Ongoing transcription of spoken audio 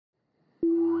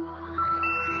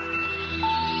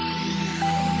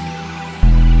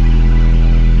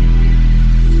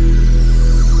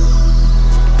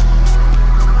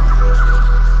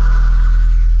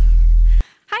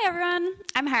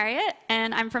Harriet,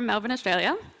 and I'm from Melbourne,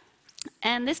 Australia.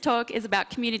 And this talk is about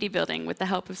community building with the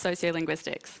help of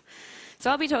sociolinguistics.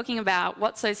 So I'll be talking about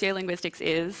what sociolinguistics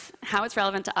is, how it's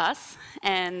relevant to us,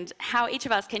 and how each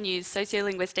of us can use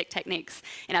sociolinguistic techniques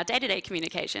in our day-to-day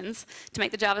communications to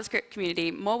make the JavaScript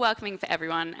community more welcoming for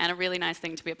everyone and a really nice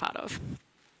thing to be a part of.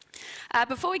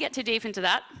 Before we get too deep into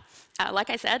that, like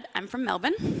I said, I'm from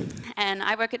Melbourne, and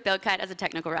I work at BuildKite as a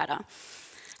technical writer.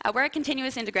 We're a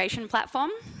continuous integration platform,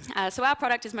 so our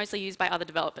product is mostly used by other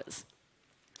developers.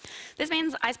 This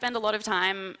means I spend a lot of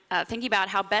time thinking about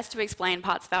how best to explain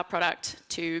parts of our product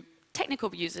to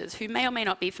technical users who may or may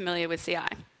not be familiar with CI.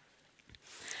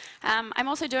 I'm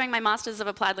also doing my Masters of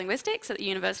Applied Linguistics at the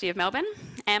University of Melbourne,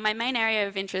 and my main area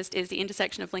of interest is the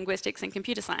intersection of linguistics and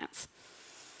computer science.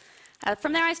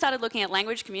 From there, I started looking at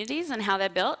language communities and how they're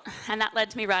built, and that led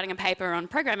to me writing a paper on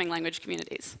programming language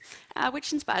communities,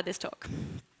 which inspired this talk.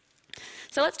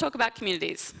 So let's talk about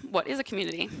communities. What is a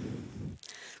community?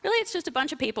 Really, it's just a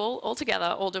bunch of people all together,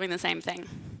 all doing the same thing.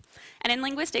 And in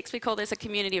linguistics, we call this a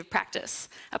community of practice,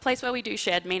 a place where we do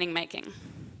shared meaning making.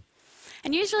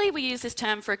 And usually we use this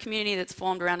term for a community that's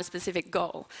formed around a specific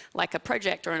goal, like a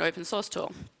project or an open source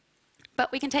tool.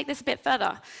 But we can take this a bit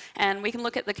further, and we can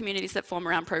look at the communities that form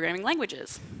around programming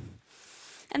languages.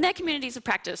 And they're communities of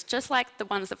practice, just like the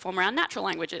ones that form around natural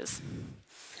languages.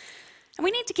 And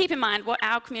we need to keep in mind what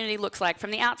our community looks like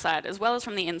from the outside as well as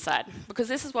from the inside, because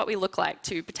this is what we look like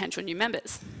to potential new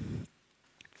members.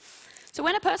 So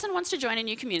when a person wants to join a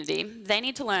new community, they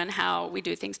need to learn how we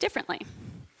do things differently.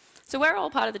 So we're all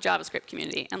part of the JavaScript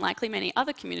community, and likely many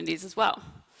other communities as well.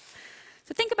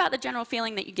 So think about the general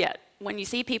feeling that you get when you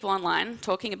see people online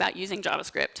talking about using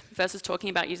JavaScript versus talking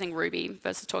about using Ruby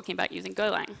versus talking about using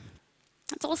Golang.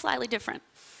 It's all slightly different.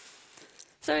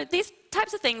 So these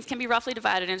types of things can be roughly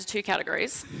divided into two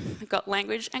categories. We've got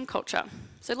language and culture.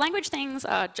 So language things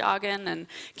are jargon and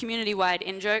community-wide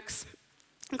in-jokes.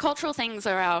 And cultural things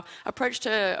are our approach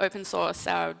to open source,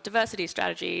 our diversity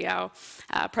strategy, our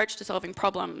approach to solving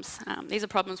problems. These are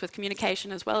problems with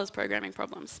communication as well as programming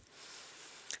problems.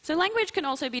 So language can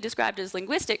also be described as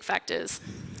linguistic factors,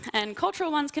 and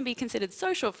cultural ones can be considered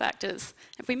social factors.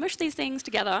 If we mush these things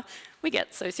together, we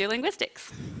get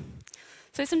sociolinguistics.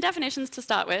 So some definitions to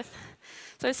start with.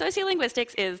 So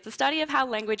sociolinguistics is the study of how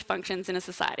language functions in a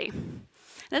society.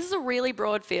 This is a really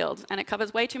broad field, and it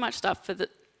covers way too much stuff for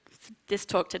this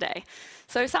talk today.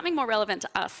 So something more relevant to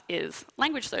us is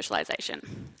language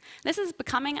socialization. This is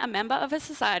becoming a member of a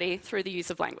society through the use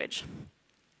of language.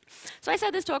 So I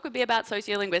said this talk would be about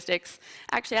sociolinguistics.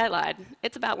 Actually, I lied.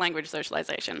 It's about language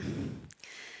socialization.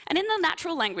 And in the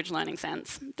natural language learning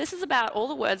sense, this is about all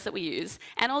the words that we use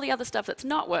and all the other stuff that's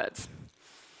not words.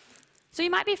 So you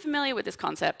might be familiar with this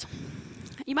concept.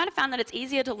 You might have found that it's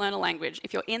easier to learn a language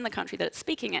if you're in the country that it's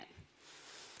speaking it.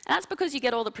 And that's because you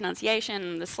get all the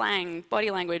pronunciation, the slang,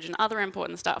 body language, and other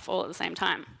important stuff all at the same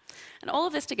time. And all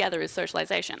of this together is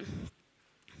socialization.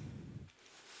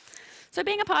 So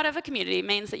being a part of a community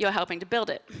means that you're helping to build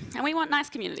it. And we want nice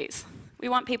communities. We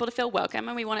want people to feel welcome,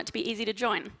 and we want it to be easy to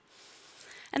join.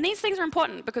 And these things are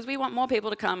important because we want more people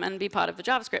to come and be part of the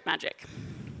JavaScript magic.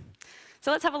 So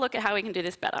let's have a look at how we can do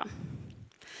this better.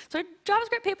 So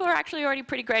JavaScript people are actually already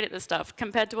pretty great at this stuff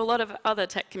compared to a lot of other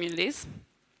tech communities.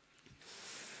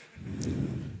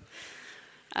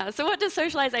 So what does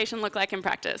socialization look like in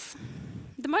practice?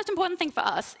 The most important thing for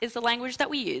us is the language that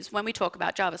we use when we talk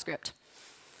about JavaScript.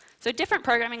 So different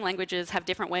programming languages have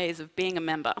different ways of being a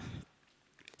member.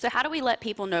 So how do we let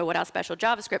people know what our special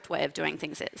JavaScript way of doing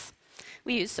things is?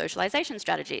 We use socialization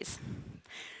strategies.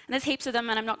 And there's heaps of them,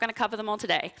 and I'm not going to cover them all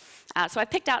today. So I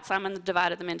picked out some and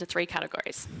divided them into three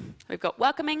categories. We've got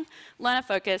welcoming,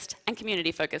 learner-focused, and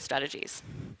community-focused strategies.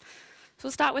 So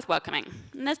we'll start with welcoming.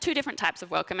 And there's two different types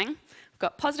of welcoming. We've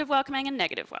got positive welcoming and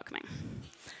negative welcoming.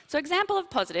 So example of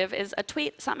positive is a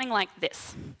tweet something like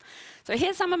this. So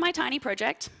here's some of my tiny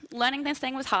project. Learning this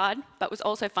thing was hard, but was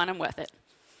also fun and worth it.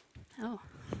 Oh.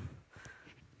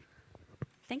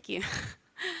 Thank you.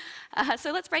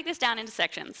 So let's break this down into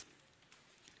sections.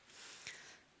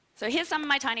 So here's some of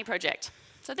my tiny project.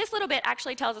 So this little bit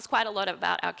actually tells us quite a lot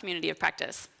about our community of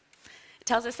practice. It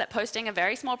tells us that posting a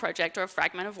very small project or a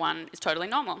fragment of one is totally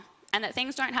normal, and that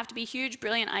things don't have to be huge,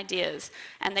 brilliant ideas,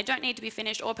 and they don't need to be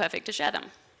finished or perfect to share them.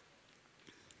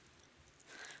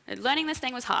 Learning this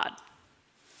thing was hard.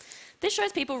 This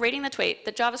shows people reading the tweet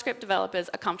that JavaScript developers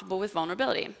are comfortable with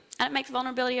vulnerability, and it makes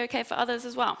vulnerability okay for others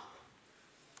as well.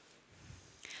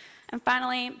 And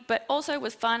finally, but also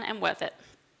was fun and worth it.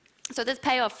 So there's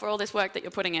payoff for all this work that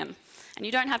you're putting in, and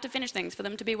you don't have to finish things for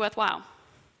them to be worthwhile.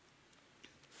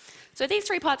 So these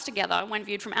three parts together, when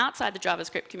viewed from outside the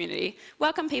JavaScript community,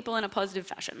 welcome people in a positive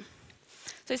fashion.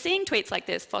 So seeing tweets like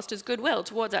this fosters goodwill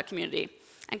towards our community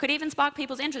and could even spark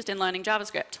people's interest in learning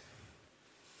JavaScript.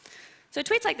 So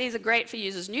tweets like these are great for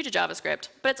users new to JavaScript,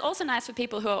 but it's also nice for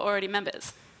people who are already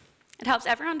members. It helps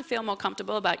everyone to feel more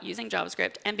comfortable about using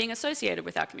JavaScript and being associated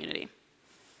with our community.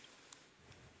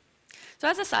 So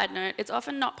as a side note, it's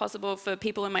often not possible for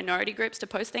people in minority groups to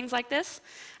post things like this.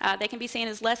 They can be seen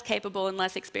as less capable and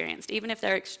less experienced, even if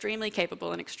they're extremely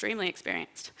capable and extremely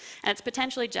experienced. And it's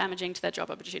potentially damaging to their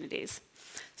job opportunities.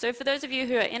 So for those of you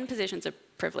who are in positions of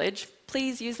privilege,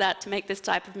 please use that to make this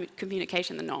type of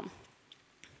communication the norm.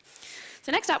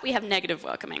 So next up, we have negative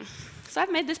welcoming. So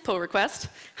I've made this pull request.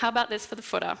 How about this for the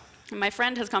footer? And my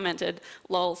friend has commented,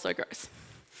 lol, so gross.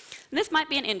 And this might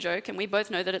be an in-joke, and we both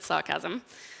know that it's sarcasm.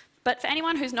 But for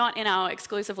anyone who's not in our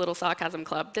exclusive little sarcasm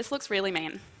club, this looks really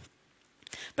mean.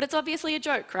 But it's obviously a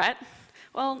joke, right?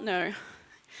 Well, no. It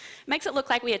makes it look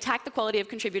like we attack the quality of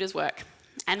contributors' work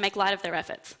and make light of their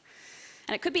efforts.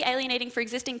 And it could be alienating for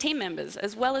existing team members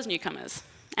as well as newcomers,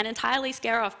 and entirely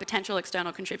scare off potential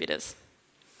external contributors.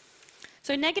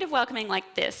 So negative welcoming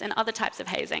like this and other types of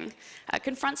hazing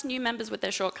confronts new members with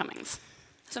their shortcomings.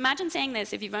 So imagine seeing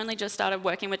this if you've only just started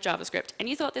working with JavaScript and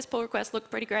you thought this pull request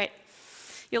looked pretty great.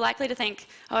 You're likely to think,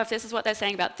 oh, if this is what they're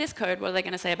saying about this code, what are they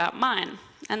going to say about mine?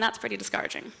 And that's pretty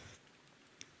discouraging.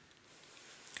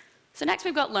 So next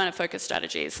we've got learner-focused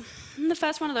strategies. And the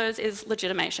first one of those is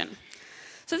legitimation.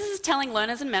 So this is telling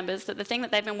learners and members that the thing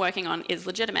that they've been working on is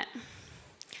legitimate.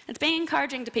 It's being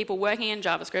encouraging to people working in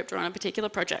JavaScript or on a particular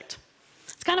project.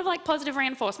 It's kind of like positive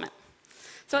reinforcement.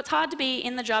 So it's hard to be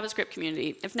in the JavaScript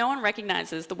community if no one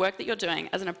recognizes the work that you're doing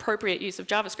as an appropriate use of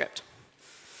JavaScript.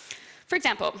 For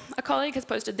example, a colleague has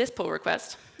posted this pull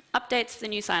request, updates for the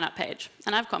new sign-up page,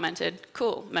 and I've commented,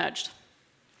 cool, merged.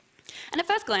 And at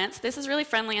first glance, this is really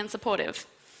friendly and supportive.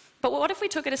 But what if we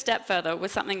took it a step further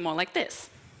with something more like this?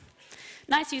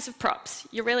 Nice use of props.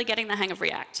 You're really getting the hang of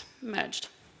React. Merged.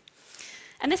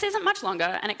 And this isn't much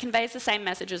longer, and it conveys the same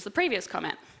message as the previous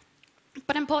comment.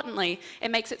 But importantly,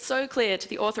 it makes it so clear to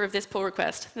the author of this pull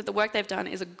request that the work they've done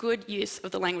is a good use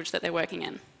of the language that they're working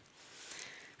in.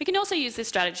 We can also use this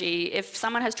strategy if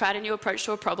someone has tried a new approach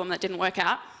to a problem that didn't work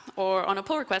out, or on a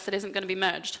pull request that isn't going to be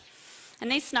merged.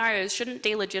 And these scenarios shouldn't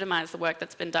delegitimize the work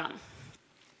that's been done.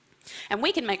 And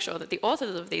we can make sure that the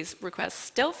authors of these requests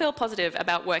still feel positive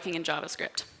about working in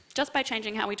JavaScript, just by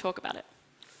changing how we talk about it.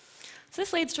 So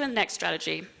this leads to the next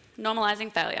strategy,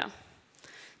 normalizing failure.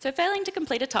 So failing to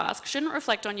complete a task shouldn't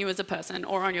reflect on you as a person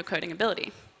or on your coding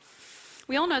ability.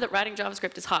 We all know that writing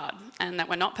JavaScript is hard, and that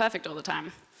we're not perfect all the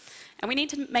time. And we need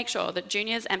to make sure that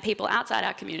juniors and people outside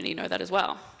our community know that as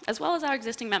well as our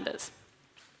existing members.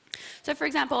 So for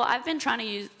example, I've been trying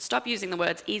to stop using the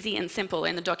words easy and simple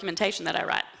in the documentation that I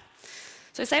write.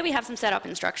 So say we have some setup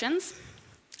instructions.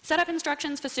 Setup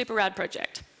instructions for super rad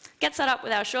project. Get set up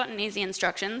with our short and easy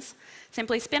instructions.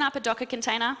 Simply spin up a Docker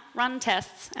container, run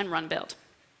tests, and run build.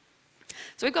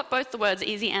 So we've got both the words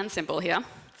easy and simple here.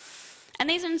 And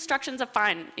these instructions are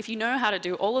fine if you know how to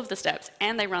do all of the steps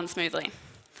and they run smoothly.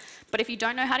 But if you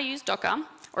don't know how to use Docker,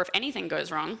 or if anything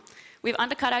goes wrong, we've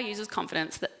undercut our users'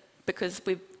 confidence because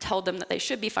we've told them that they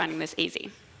should be finding this easy.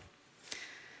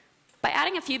 By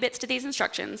adding a few bits to these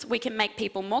instructions, we can make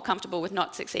people more comfortable with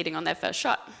not succeeding on their first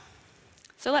shot.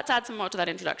 So let's add some more to that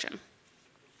introduction.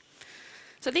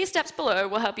 So these steps below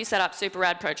will help you set up Super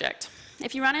Rad Project.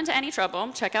 If you run into any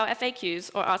trouble, check out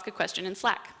FAQs or ask a question in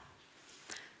Slack.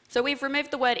 So we've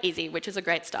removed the word easy, which is a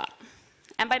great start.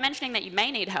 And by mentioning that you may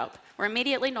need help, we're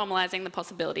immediately normalizing the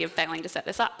possibility of failing to set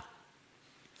this up.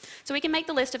 So we can make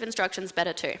the list of instructions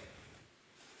better too.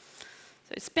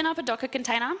 So spin up a Docker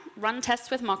container, run tests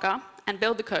with Mocha, and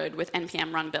build the code with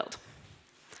npm run build.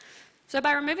 So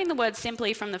by removing the word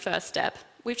simply from the first step,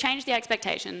 we've changed the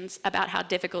expectations about how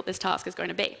difficult this task is going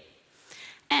to be.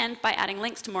 And by adding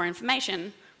links to more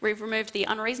information, we've removed the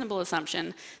unreasonable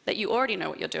assumption that you already know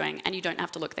what you're doing and you don't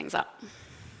have to look things up.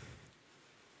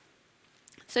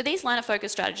 So these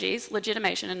learner-focused strategies,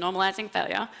 legitimation and normalizing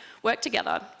failure, work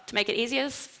together to make it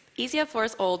easier for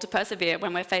us all to persevere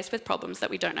when we're faced with problems that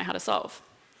we don't know how to solve.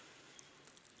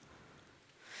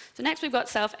 So next we've got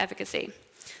self-efficacy.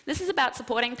 This is about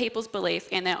supporting people's belief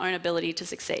in their own ability to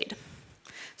succeed.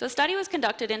 So a study was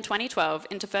conducted in 2012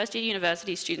 into first-year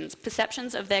university students'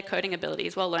 perceptions of their coding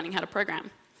abilities while learning how to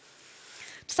program.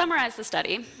 To summarize the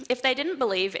study, if they didn't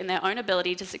believe in their own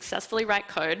ability to successfully write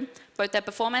code, both their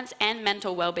performance and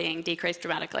mental well-being decreased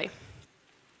dramatically.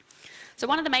 So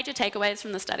one of the major takeaways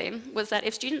from the study was that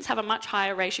if students have a much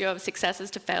higher ratio of successes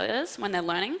to failures when they're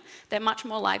learning, they're much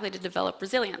more likely to develop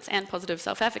resilience and positive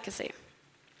self-efficacy.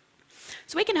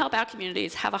 So we can help our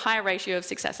communities have a higher ratio of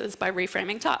successes by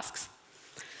reframing tasks.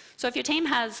 So if your team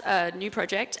has a new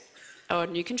project or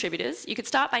new contributors, you could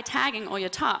start by tagging all your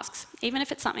tasks, even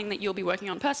if it's something that you'll be working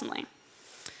on personally.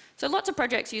 So lots of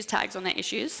projects use tags on their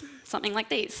issues, something like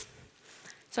these.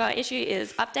 So our issue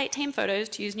is update team photos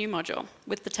to use new module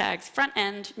with the tags front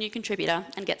end, new contributor,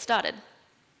 and get started.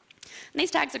 And these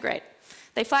tags are great.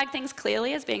 They flag things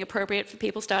clearly as being appropriate for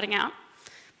people starting out,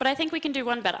 but I think we can do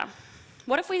one better.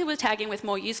 What if we were tagging with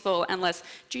more useful and less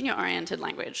junior-oriented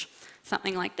language?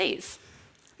 Something like these.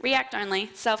 React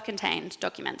only, self-contained,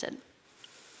 documented.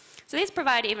 So these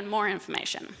provide even more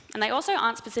information, and they also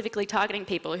aren't specifically targeting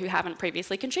people who haven't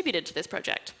previously contributed to this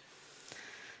project.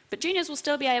 But juniors will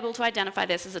still be able to identify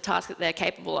this as a task that they're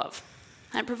capable of,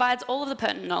 and it provides all of the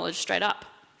pertinent knowledge straight up.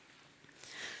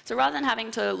 So rather than having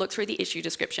to look through the issue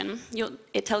description,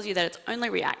 it tells you that it's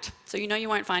only React, so you know you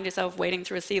won't find yourself wading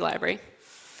through a C library.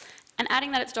 And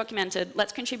adding that it's documented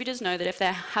lets contributors know that if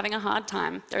they're having a hard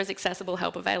time, there is accessible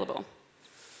help available.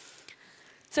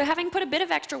 So having put a bit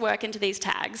of extra work into these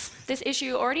tags, this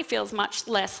issue already feels much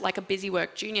less like a busy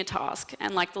work junior task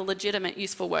and like the legitimate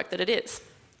useful work that it is.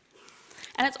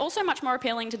 And it's also much more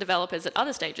appealing to developers at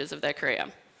other stages of their career.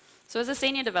 So as a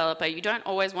senior developer, you don't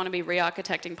always want to be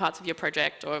re-architecting parts of your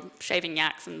project or shaving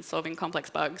yaks and solving complex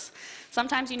bugs.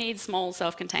 Sometimes you need small,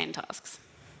 self-contained tasks.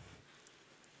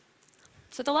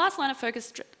 So the last line of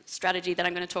focus strategy that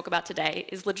I'm going to talk about today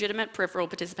is legitimate peripheral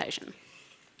participation.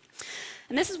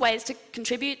 And this is ways to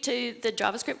contribute to the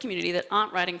JavaScript community that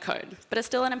aren't writing code, but are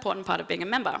still an important part of being a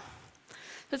member.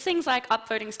 So it's things like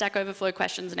upvoting Stack Overflow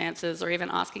questions and answers, or even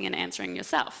asking and answering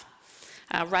yourself.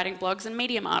 Writing blogs and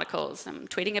Medium articles, and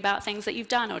tweeting about things that you've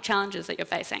done or challenges that you're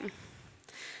facing.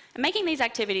 And making these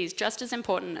activities just as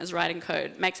important as writing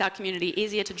code makes our community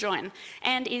easier to join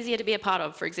and easier to be a part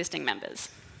of for existing members.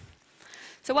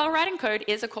 So while writing code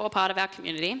is a core part of our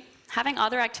community, having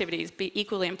other activities be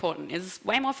equally important is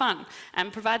way more fun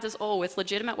and provides us all with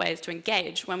legitimate ways to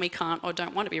engage when we can't or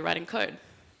don't want to be writing code.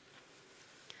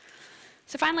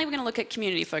 So finally, we're going to look at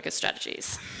community-focused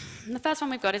strategies. And the first one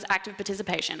we've got is active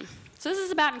participation. So this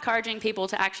is about encouraging people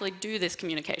to actually do this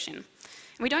communication. And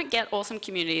we don't get awesome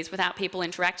communities without people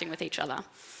interacting with each other.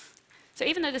 So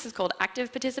even though this is called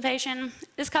active participation,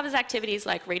 this covers activities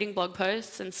like reading blog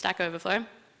posts and Stack Overflow,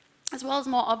 as well as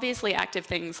more obviously active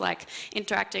things like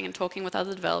interacting and talking with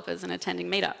other developers and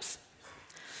attending meetups.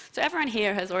 So everyone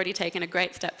here has already taken a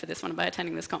great step for this one by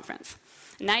attending this conference.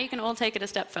 And now you can all take it a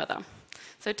step further.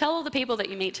 So tell all the people that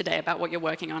you meet today about what you're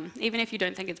working on, even if you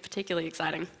don't think it's particularly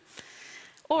exciting.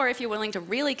 Or if you're willing to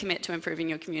really commit to improving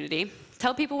your community,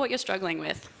 tell people what you're struggling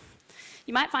with.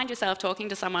 You might find yourself talking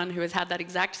to someone who has had that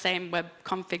exact same web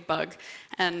config bug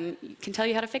and can tell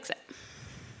you how to fix it.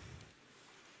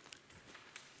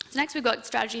 So next we've got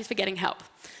strategies for getting help.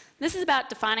 This is about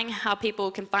defining how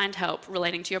people can find help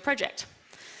relating to your project.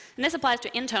 And this applies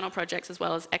to internal projects as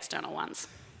well as external ones.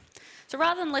 So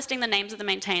rather than listing the names of the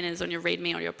maintainers on your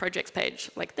README or your projects page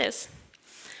like this,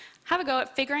 have a go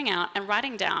at figuring out and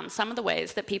writing down some of the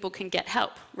ways that people can get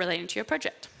help relating to your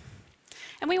project.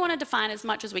 And we want to define as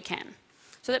much as we can,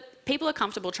 so that people are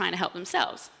comfortable trying to help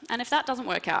themselves. And if that doesn't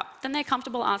work out, then they're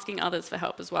comfortable asking others for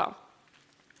help as well.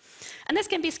 And this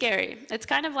can be scary. It's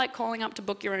kind of like calling up to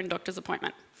book your own doctor's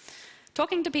appointment.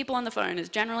 Talking to people on the phone is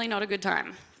generally not a good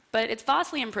time, but it's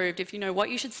vastly improved if you know what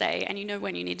you should say and you know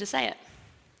when you need to say it.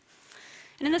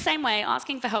 And in the same way,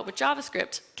 asking for help with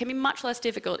JavaScript can be much less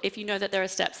difficult if you know that there are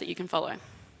steps that you can follow.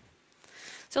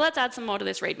 So let's add some more to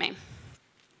this README.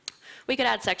 We could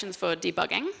add sections for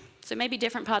debugging. So maybe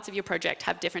different parts of your project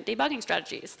have different debugging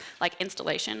strategies, like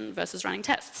installation versus running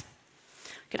tests.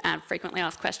 We could add frequently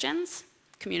asked questions,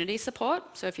 community support,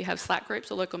 so if you have Slack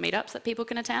groups or local meetups that people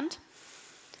can attend,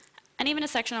 and even a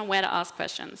section on where to ask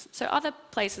questions, so other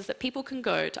places that people can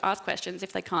go to ask questions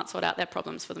if they can't sort out their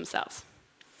problems for themselves.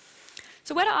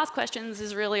 So where to ask questions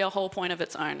is really a whole point of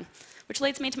its own, which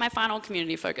leads me to my final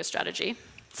community-focused strategy,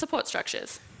 support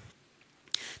structures.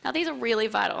 Now these are really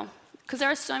vital, because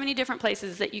there are so many different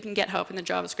places that you can get help in the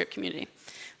JavaScript community.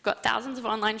 We've got thousands of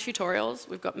online tutorials,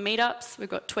 we've got meetups, we've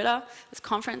got Twitter, there's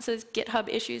conferences, GitHub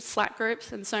issues, Slack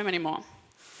groups, and so many more.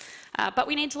 But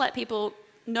we need to let people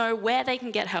know where they can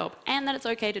get help and that it's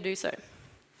okay to do so.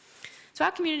 So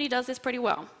our community does this pretty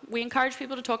well. We encourage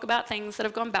people to talk about things that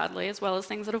have gone badly as well as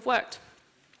things that have worked.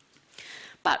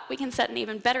 But we can set an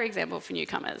even better example for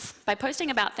newcomers by posting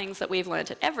about things that we've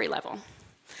learned at every level.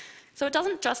 So it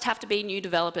doesn't just have to be new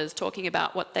developers talking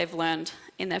about what they've learned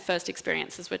in their first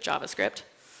experiences with JavaScript,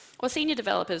 or senior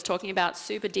developers talking about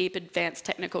super deep advanced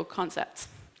technical concepts.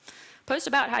 Post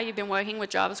about how you've been working with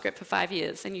JavaScript for 5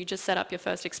 years and you just set up your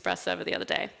first Express server the other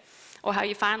day, or how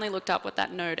you finally looked up what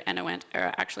that node end-to-end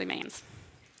error actually means.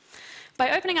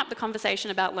 By opening up the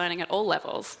conversation about learning at all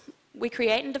levels, we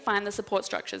create and define the support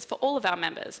structures for all of our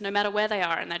members, no matter where they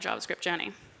are in their JavaScript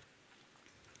journey.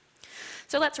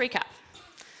 So let's recap.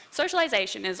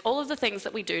 Socialization is all of the things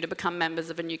that we do to become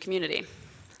members of a new community.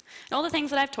 And all the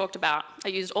things that I've talked about are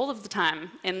used all of the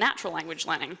time in natural language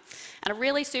learning and are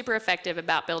really super effective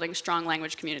about building strong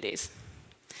language communities.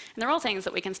 And they're all things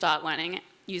that we can start learning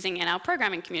using in our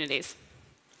programming communities.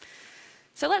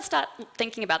 So let's start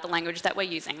thinking about the language that we're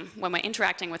using when we're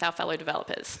interacting with our fellow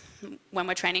developers, when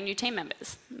we're training new team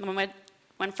members,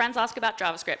 when friends ask about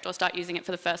JavaScript or start using it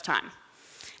for the first time,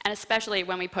 and especially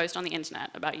when we post on the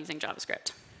internet about using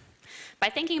JavaScript. By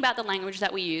thinking about the language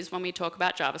that we use when we talk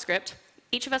about JavaScript,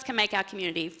 each of us can make our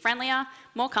community friendlier,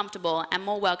 more comfortable, and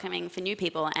more welcoming for new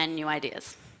people and new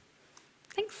ideas.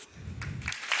 Thanks.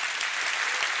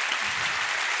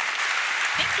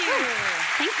 Thank you.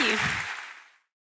 Thank you.